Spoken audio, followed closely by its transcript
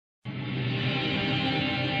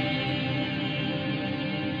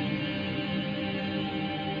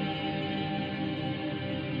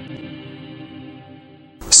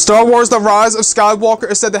Star Wars The Rise of Skywalker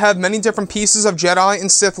is said to have many different pieces of Jedi and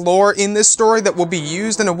Sith lore in this story that will be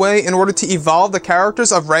used in a way in order to evolve the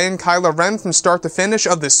characters of Rey and Kylo Ren from start to finish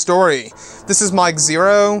of this story. This is Mike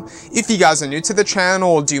Zero. If you guys are new to the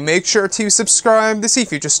channel, do make sure to subscribe to see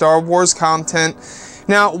future Star Wars content.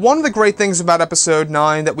 Now, one of the great things about Episode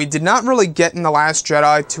 9 that we did not really get in The Last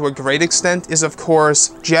Jedi to a great extent is, of course,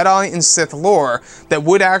 Jedi and Sith lore that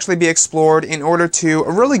would actually be explored in order to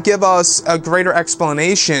really give us a greater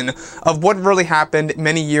explanation of what really happened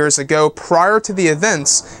many years ago prior to the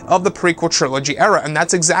events of the prequel trilogy era. And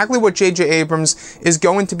that's exactly what J.J. Abrams is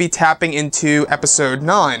going to be tapping into Episode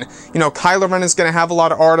 9. You know, Kylo Ren is going to have a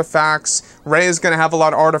lot of artifacts, Rey is going to have a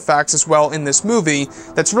lot of artifacts as well in this movie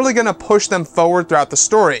that's really going to push them forward throughout the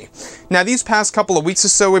story. Now, these past couple of weeks or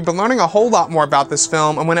so, we've been learning a whole lot more about this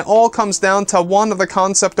film, and when it all comes down to one of the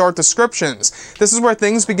concept art descriptions, this is where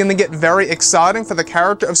things begin to get very exciting for the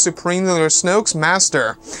character of Supreme Leader Snoke's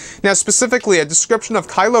master. Now, specifically, a description of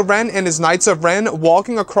Kylo Ren and his Knights of Ren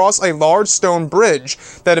walking across a large stone bridge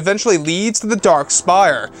that eventually leads to the Dark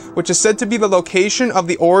Spire, which is said to be the location of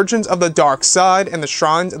the origins of the dark side and the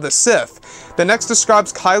shrines of the Sith. The next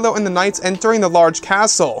describes Kylo and the Knights entering the large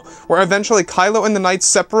castle, where eventually Kylo and the Knights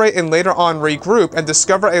separate and later on regroup and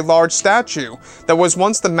discover a large statue that was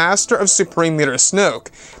once the master of Supreme Leader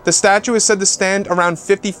Snoke. The statue is said to stand around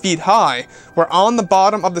 50 feet high, where on the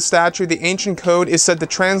bottom of the statue the ancient code is said to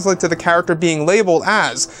translate to the character being labeled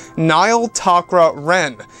as Nihil Takra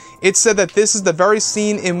Ren. It's said that this is the very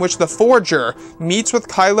scene in which the Forger meets with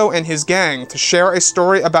Kylo and his gang to share a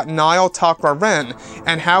story about Nihil Takra Ren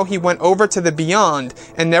and how he went over to the Beyond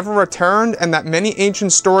and never returned, and that many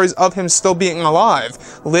ancient stories of him still being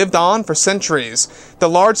alive lived on for centuries. The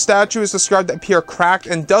large statue is described to appear cracked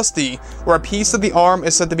and dusty, where a piece of the arm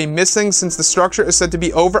is said to be missing since the structure is said to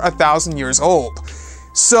be over 1,000 years old.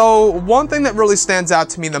 So, one thing that really stands out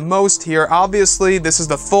to me the most here, obviously, this is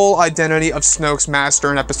the full identity of Snoke's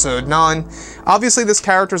master in Episode 9. Obviously, this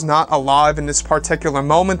character is not alive in this particular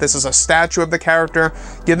moment. This is a statue of the character,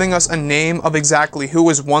 giving us a name of exactly who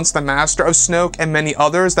was once the master of Snoke and many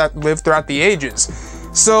others that lived throughout the ages.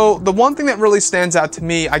 So, the one thing that really stands out to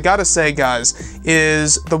me, I gotta say, guys,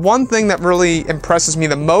 is the one thing that really impresses me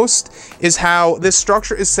the most is how this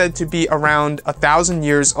structure is said to be around 1,000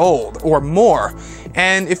 years old, or more.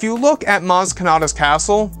 And if you look at Maz Kanata's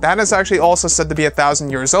castle, that is actually also said to be 1,000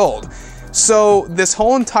 years old. So, this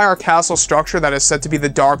whole entire castle structure that is said to be the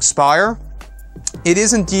Dark Spire, it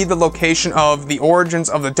is indeed the location of the origins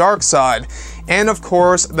of the dark side, and of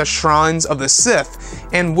course, the shrines of the Sith.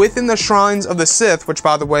 And within the shrines of the Sith, which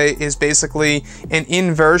by the way is basically an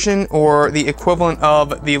inversion or the equivalent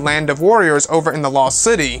of the Land of Warriors over in the Lost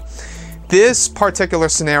City, this particular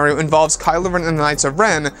scenario involves Kylo Ren and the Knights of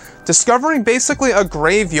Ren discovering basically a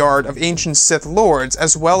graveyard of ancient Sith Lords,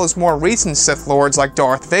 as well as more recent Sith Lords like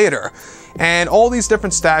Darth Vader. And all these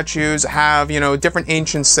different statues have, you know, different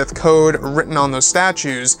ancient Sith code written on those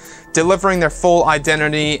statues, delivering their full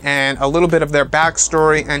identity and a little bit of their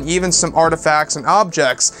backstory, and even some artifacts and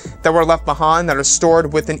objects that were left behind that are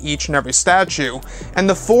stored within each and every statue. And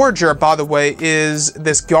the Forger, by the way, is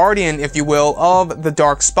this guardian, if you will, of the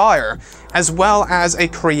Dark Spire, as well as a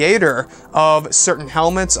creator of certain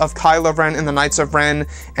helmets of Kylo Ren and the Knights of Ren,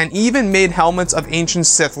 and even made helmets of ancient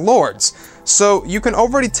Sith Lords. So you can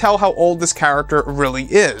already tell how old this character really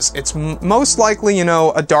is. It's most likely, you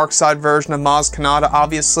know, a dark side version of Maz Kanata,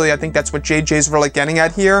 obviously. I think that's what JJ's really getting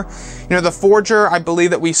at here. You know, the Forger, I believe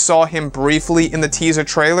that we saw him briefly in the teaser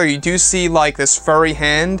trailer. You do see, like, this furry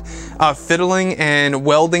hand fiddling and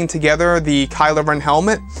welding together the Kylo Ren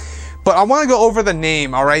helmet. But I want to go over the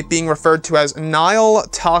name, alright, being referred to as Nihil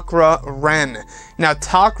Takra Ren. Now,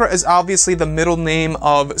 Takra is obviously the middle name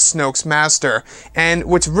of Snoke's master, and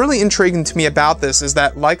what's really intriguing to me about this is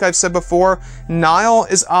that, like I've said before, Nihil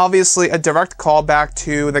is obviously a direct callback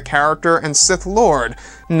to the character and Sith Lord,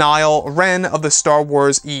 Nihil Ren of the Star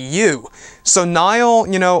Wars EU. So Nihil,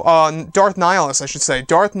 you know, Darth Nihilus, I should say,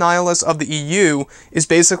 Darth Nihilus of the EU is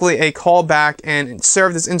basically a callback and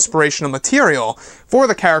served as inspirational material for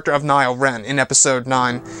the character of Nihil Ren in Episode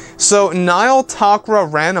 9. So Nihil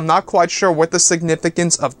Takra Ren, I'm not quite sure what the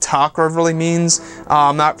significance of Takra really means.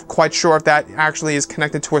 I'm not quite sure if that actually is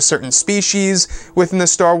connected to a certain species within the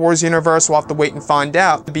Star Wars universe. We'll have to wait and find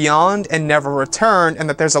out. Beyond and never returned, and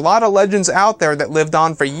that there's a lot of legends out there that lived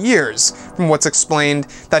on for years, from what's explained,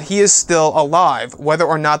 that he is still still alive. Whether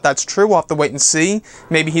or not that's true, we'll have to wait and see.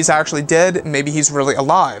 Maybe he's actually dead, maybe he's really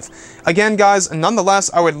alive. Again, guys, nonetheless,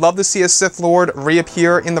 I would love to see a Sith Lord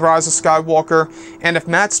reappear in The Rise of Skywalker, and if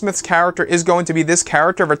Matt Smith's character is going to be this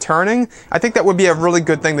character returning, I think that would be a really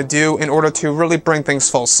good thing to do in order to really bring things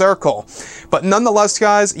full circle. But nonetheless,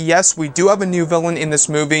 guys, yes, we do have a new villain in this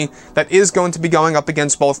movie that is going to be going up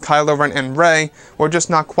against both Kylo Ren and Rey. We're just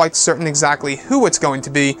not quite certain exactly who it's going to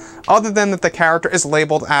be, other than that the character is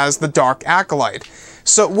labeled as the Dark Acolyte.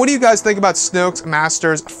 So what do you guys think about Snoke's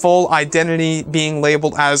master's full identity being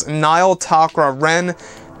labeled as Nihil Takra Ren?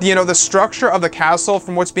 You know, the structure of the castle,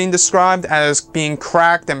 from what's being described as being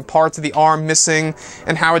cracked and parts of the arm missing,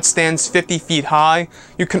 and how it stands 50 feet high,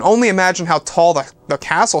 you can only imagine how tall the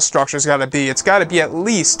castle structure's gotta be. It's gotta be at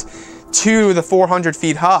least 200 to 400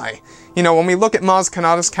 feet high. You know, when we look at Maz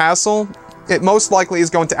Kanata's castle, it most likely is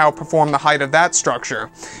going to outperform the height of that structure.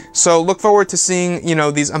 So look forward to seeing, you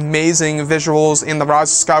know, these amazing visuals in The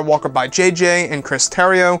Rise of Skywalker by JJ and Chris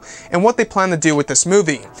Terrio, and what they plan to do with this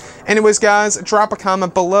movie. Anyways, guys, drop a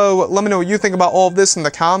comment below. Let me know what you think about all of this in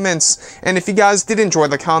the comments. And if you guys did enjoy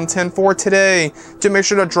the content for today, do make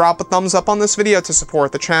sure to drop a thumbs up on this video to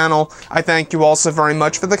support the channel. I thank you all so very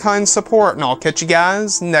much for the kind support, and I'll catch you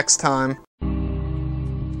guys next time.